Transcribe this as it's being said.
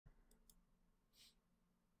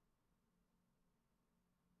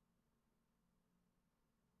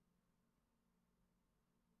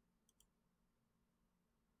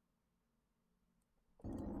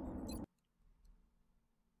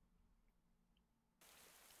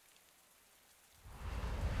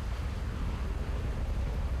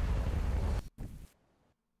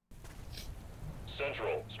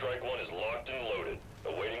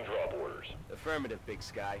Affirmative, Big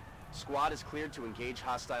Sky. Squad is cleared to engage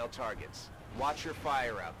hostile targets. Watch your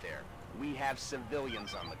fire out there. We have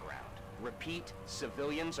civilians on the ground. Repeat,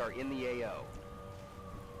 civilians are in the AO.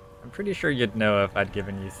 I'm pretty sure you'd know if I'd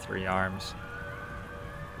given you 3 arms.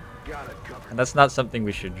 Got it covered. And that's not something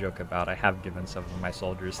we should joke about. I have given some of my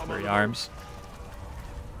soldiers 3 arms.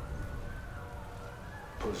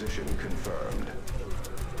 Position confirmed.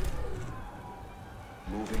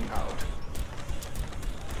 Moving out.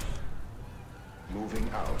 Moving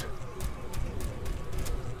out.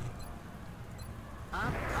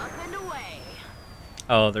 Up and away.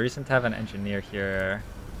 Oh, the reason to have an engineer here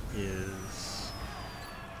is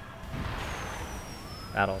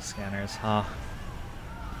battle scanners, huh?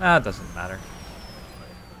 Nah, it doesn't matter.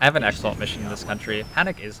 I have an Exalt mission in this country.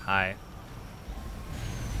 Panic is high.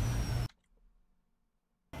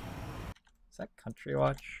 Is that Country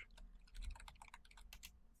Watch?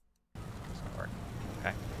 Doesn't work.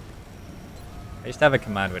 Okay. I used to have a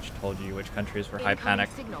command which told you which countries were high panic,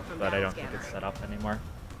 but I don't think it's set up anymore.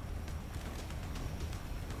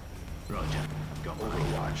 Roger.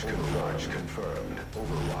 Overwatch confirmed.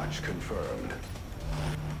 Overwatch confirmed.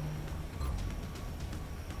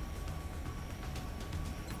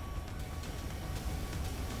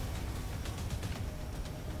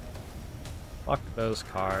 Fuck those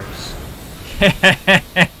cars.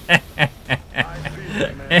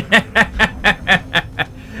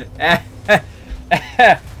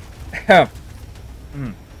 I'm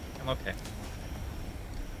okay.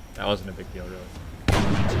 That wasn't a big deal, really.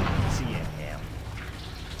 See ya, Ham.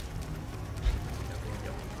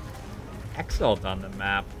 Exalt on the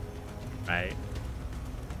map, right?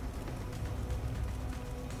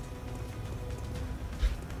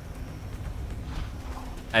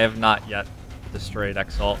 I have not yet destroyed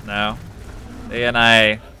Exalt now. They and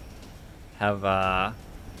I have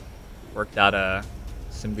worked out a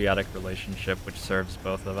symbiotic relationship which serves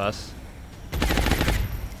both of us.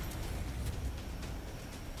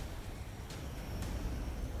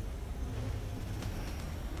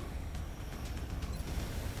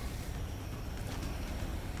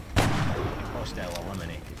 Hostile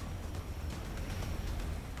eliminated.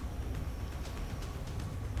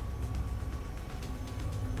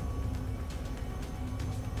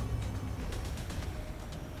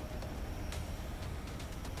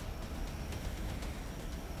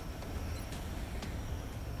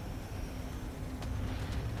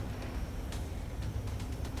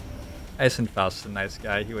 Eisenfaust's a nice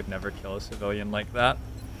guy. He would never kill a civilian like that.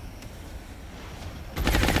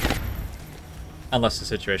 Unless the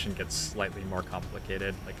situation gets slightly more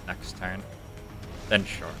complicated, like next turn. Then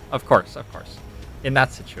sure. Of course, of course. In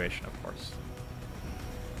that situation, of course.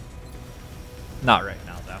 Not right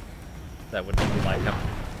now, though. That wouldn't be like him.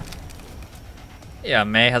 Yeah,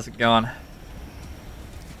 May, how's it going?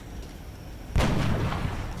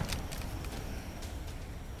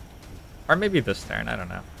 Or maybe this turn, I don't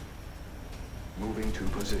know. Moving to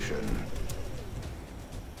position.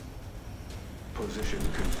 Position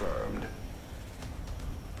confirmed.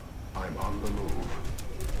 I'm on the move.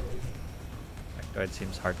 Factoid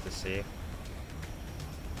seems hard to see.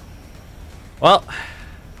 Well,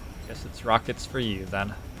 guess it's rockets for you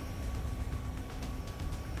then.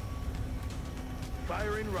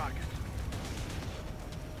 Firing rocket.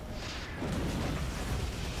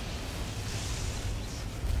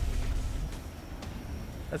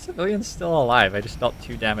 That civilian's still alive. I just dealt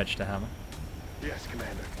 2 damage to him. Yes,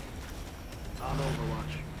 Commander. On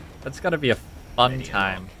Overwatch. That's gotta be a fun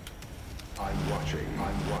time. I'm watching.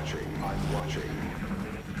 I'm watching. I'm watching.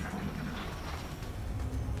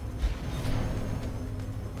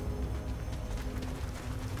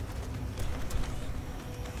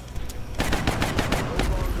 No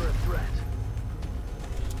longer a threat.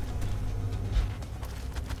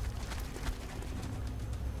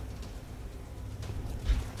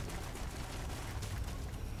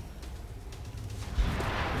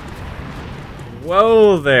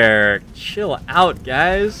 Whoa there! Chill out,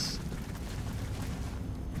 guys!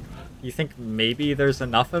 You think maybe there's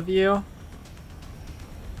enough of you?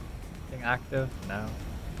 Being active? No.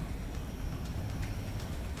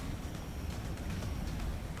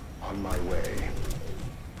 On my way.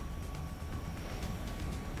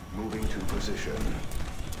 Moving to position.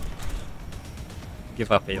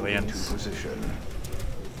 Give up, Moving to aliens. position.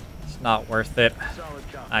 It's not worth it.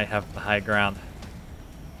 Solid copy. I have the high ground.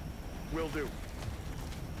 Will do.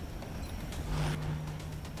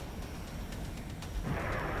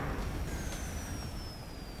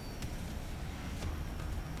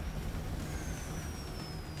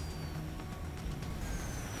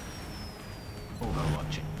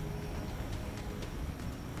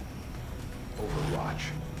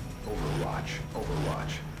 Overwatch. Overwatch.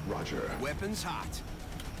 Weapons hot.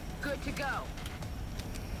 Good to go.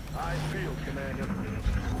 I feel, Commander.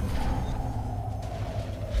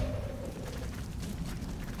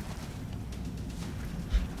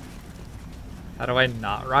 How do I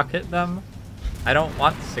not rocket them? I don't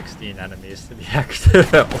want 16 enemies to be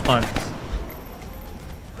active at once.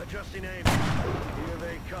 Adjusting aim. Here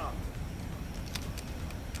they come.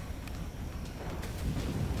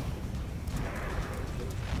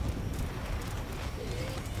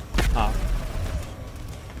 Oh.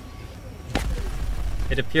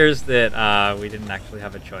 It appears that we didn't actually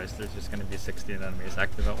have a choice. There's just going to be 16 enemies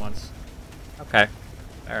active at once. Okay,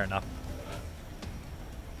 fair enough.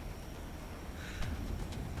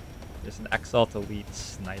 There's an Exalt Elite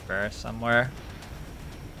Sniper somewhere.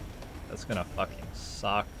 That's gonna fucking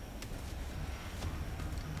suck.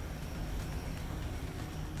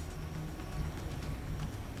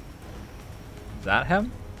 Is that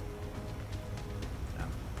him? No.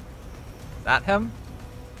 Is that him?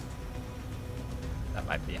 That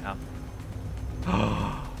might be him.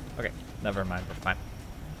 Okay, never mind, we're fine.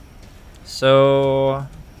 So...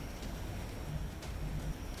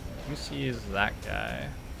 who sees that guy?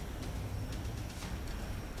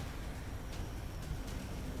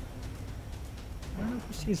 I don't know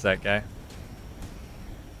who sees that guy.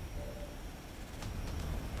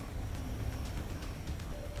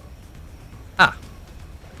 Ah!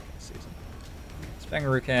 Sees him.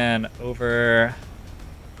 Spangarukan over.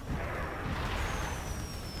 I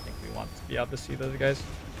think we want to be able to see those guys.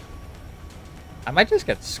 I might just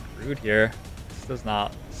get screwed here. This does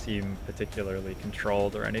not seem particularly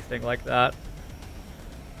controlled or anything like that.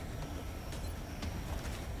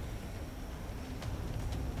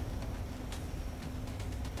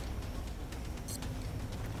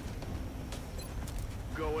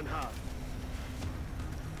 Going hot.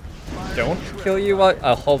 Don't kill you while...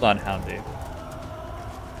 oh, hold on, Houndy.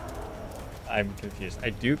 I'm confused. I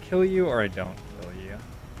do kill you or I don't kill you?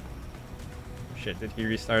 Shit, did he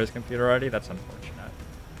restart his computer already? That's unfortunate.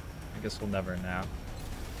 I guess we'll never know.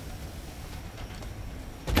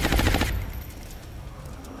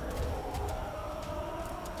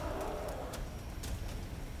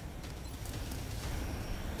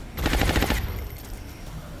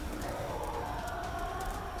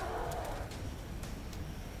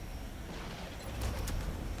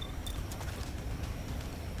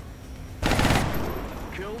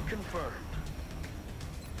 Kill confirmed.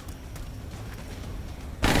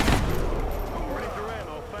 Ready for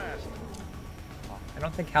ammo, fast. I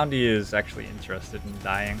don't think Houndy is actually interested in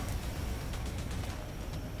dying.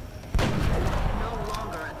 No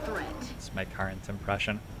longer a threat. It's my current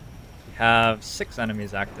impression. We have 6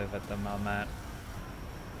 enemies active at the moment.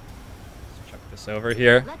 Let's chuck this over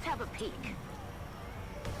here. Let's have a peek.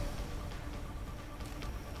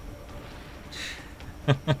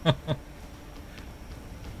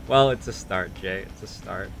 Well, it's a start, Jay. It's a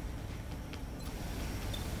start.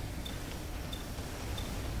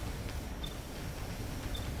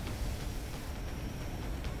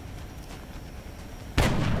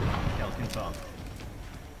 Kill confirmed.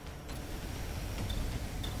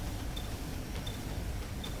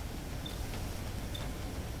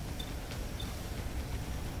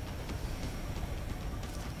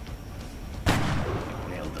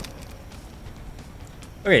 Nailed them.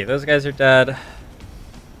 Okay, those guys are dead.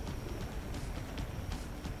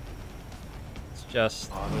 It's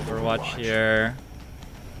just Overwatch here.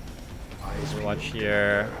 Overwatch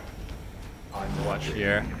here. Overwatch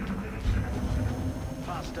here.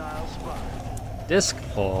 Hostile spot. Disc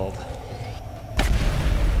pulled.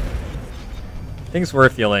 Things were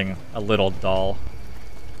feeling a little dull.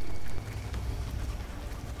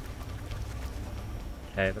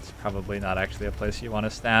 Okay, that's probably not actually a place you want to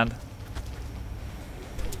stand.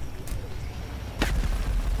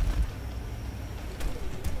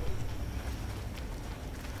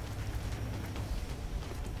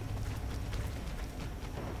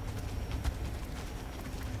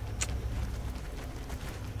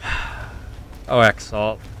 Oh,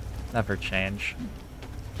 Exalt. Never change.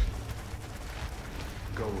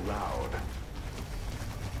 Go loud.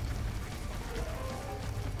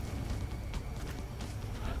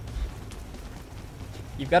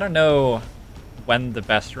 You've got to know when the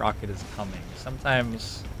best rocket is coming.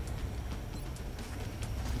 Sometimes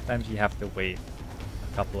you have to wait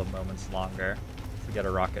a couple of moments longer to get a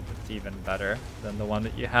rocket that's even better than the one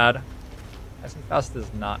that you had. Eisenfast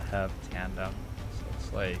does not have tandem, so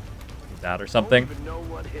it's like that or something. Don't even know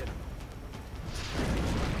what hit him.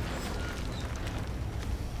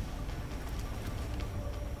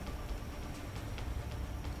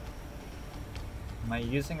 Am I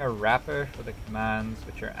using a wrapper for the commands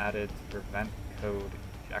which are added to prevent code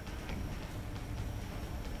ejecting?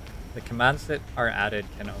 The commands that are added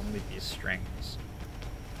can only be strings.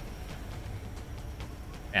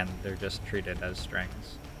 And they're just treated as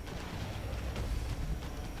strings.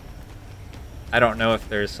 I don't know if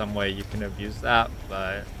there's some way you can abuse that,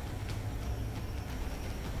 but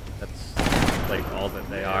that's like all that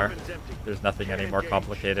they are. There's nothing any more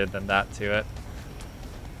complicated than that to it.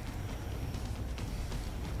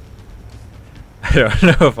 I don't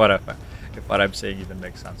know if what I'm saying even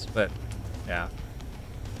makes sense, but yeah.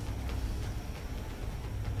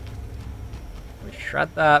 We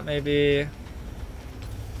shred that maybe.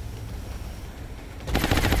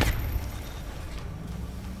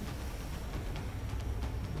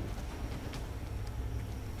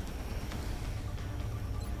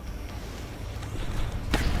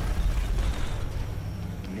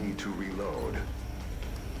 Need to reload.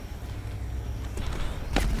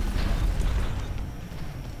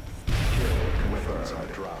 Weapons are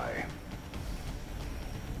dry.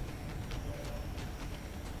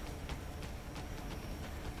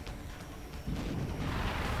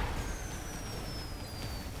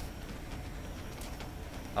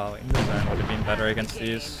 Oh, in the zone would have been better against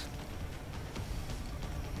these.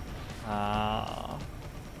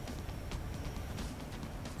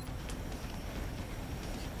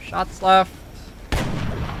 Shots left.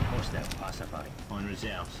 Hostile pacified on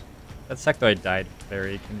reserves. That sectoid died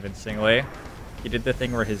very convincingly. He did the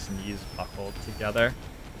thing where his knees buckled together.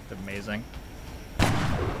 It's amazing. He's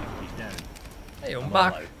down. Hey, I'm I'm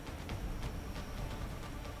back. all out.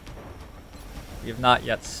 We have not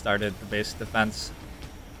yet started the base defense.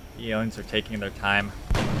 The aliens are taking their time.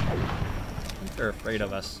 I think they're afraid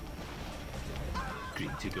of us.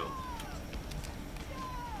 Green to go.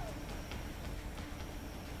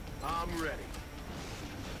 I'm ready.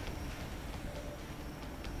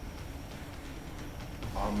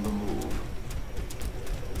 On the move.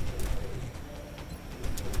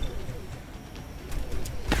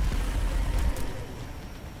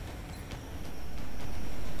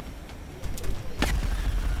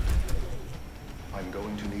 I'm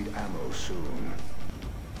going to need ammo soon.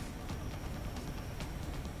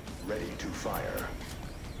 Ready to fire.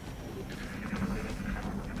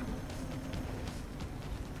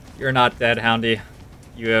 You're not dead, Houndy.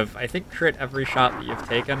 You have, I think, crit every shot that you've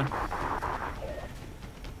taken.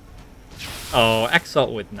 Oh,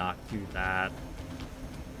 Exalt would not do that.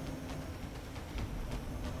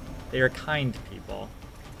 They are kind people.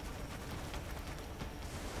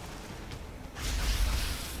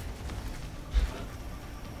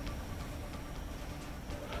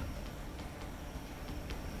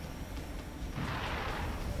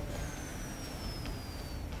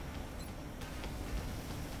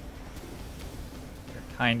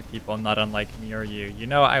 Kind people, not unlike me or you. You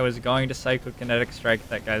know, I was going to psychokinetic strike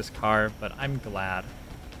that guy's car, but I'm glad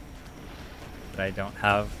that I don't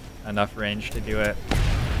have enough range to do it.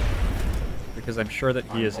 Because I'm sure that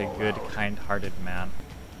he is a good, kind-hearted man.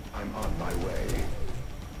 I'm on my way.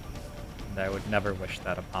 And I would never wish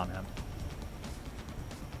that upon him.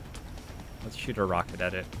 Let's shoot a rocket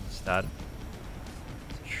at it instead.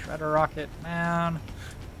 It's a shredder rocket, man.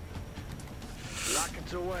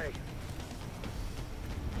 Rockets away.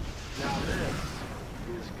 Now this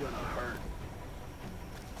is gonna hurt.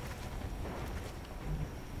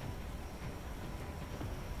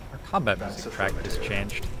 Our combat That's music track has affirmative.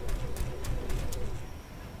 changed.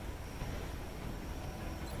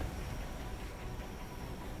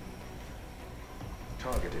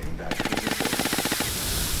 Targeting that position.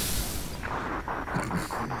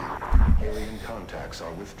 Alien contacts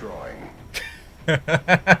are withdrawing.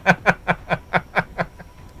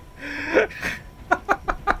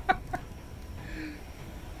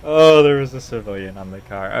 Oh, there was a civilian on the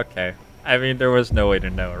car. Okay. I mean, there was no way to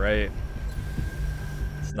know, right?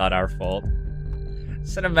 It's not our fault.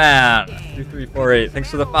 Cinnamon2348, thanks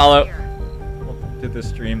for the follow. Welcome to the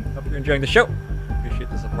stream. Hope you're enjoying the show. Appreciate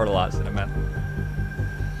the support a lot, Cinnamon.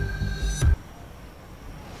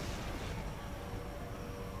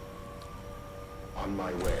 On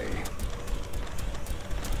my way.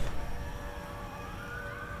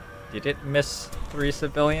 Did it miss 3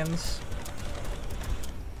 civilians?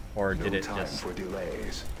 Or No did it time just for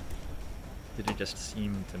delays.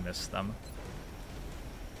 seem to miss them?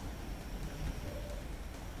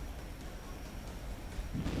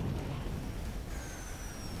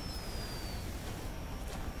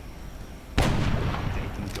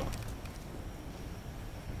 Taking gun.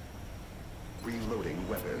 Reloading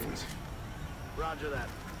weapons. Roger that.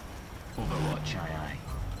 Overwatch, aye.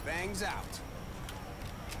 Bangs out.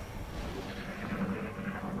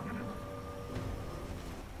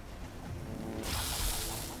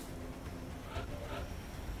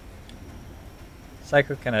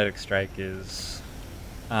 Psychokinetic Strike is,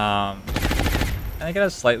 I think it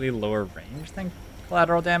has slightly lower range than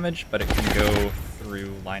collateral damage, but it can go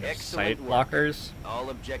through line of sight Excellent work. blockers, All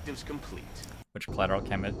objectives complete. which collateral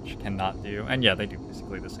damage cannot do. And yeah, they do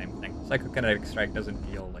basically the same thing. Psychokinetic Strike doesn't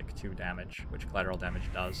deal like 2 damage, which collateral damage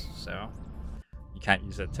does, so you can't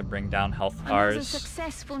use it to bring down health Another bars.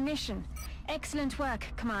 successful mission. Excellent work,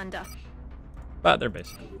 Commander. But they're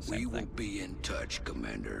basically the We same will thing. be in touch,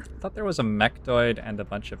 Commander. I thought there was a Mechtoid and a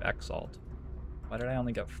bunch of Exalt. Why did I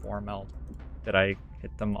only get 4 meld? Did I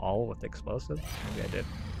hit them all with explosives? Maybe I did.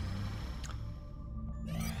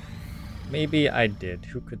 Maybe I did.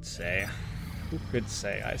 Who could say? Who could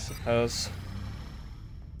say, I suppose.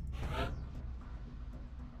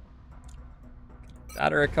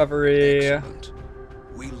 Data recovery. Excellent.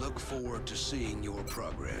 We look forward to seeing your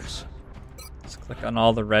progress. Let's click on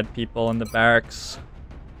all the red people in the barracks.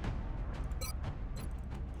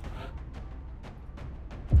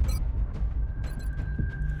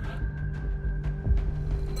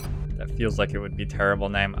 That feels like it would be a terrible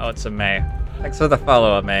name. Oh, it's a May. Thanks for the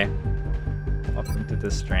follow, May. Welcome to the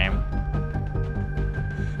stream.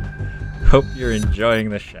 Hope you're enjoying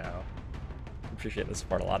the show. Appreciate the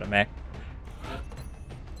support a lot, May.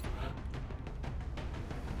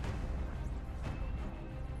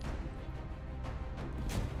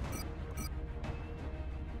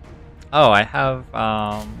 Oh, I have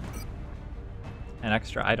an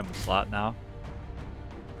extra item slot now.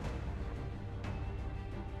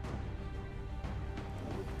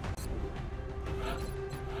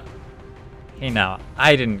 Hey now,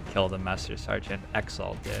 I didn't kill the Master Sergeant,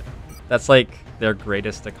 Exalt did. That's like their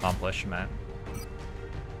greatest accomplishment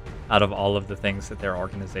out of all of the things that their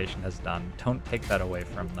organization has done. Don't take that away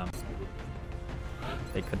from them.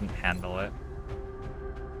 They couldn't handle it.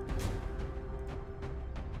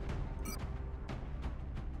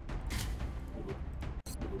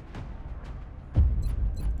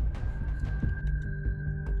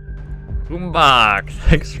 Boombach!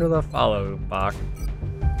 Thanks for the follow, Boombach.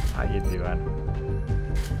 How you doing?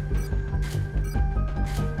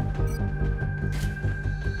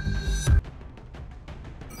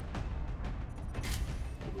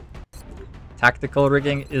 Tactical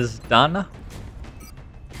rigging is done.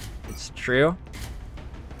 It's true.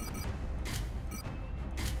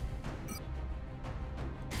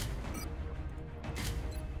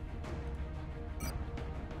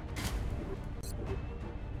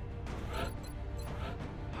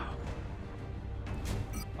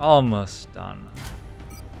 Almost done.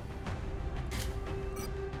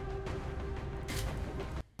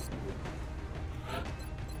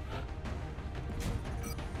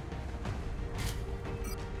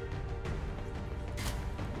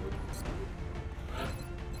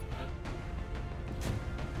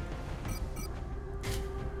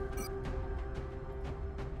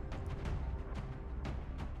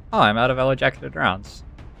 Oh, I'm out of yellow jacketed rounds.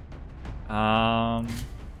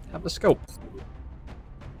 Have the scope.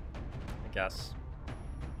 Guess.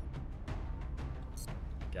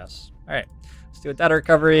 Alright. Let's do a data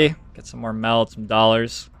recovery. Get some more meld, some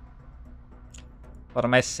dollars. What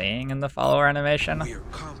am I saying in the follower animation? We are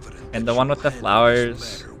confident And that the one you with the will handle flowers.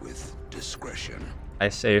 this matter with discretion. I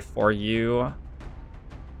say for you.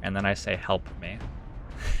 And then I say help me.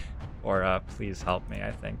 Or please help me,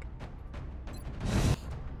 I think.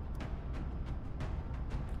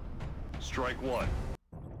 Strike one.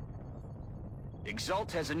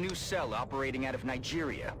 Exalt has a new cell operating out of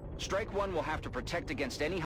Nigeria. Strike one will have to protect against any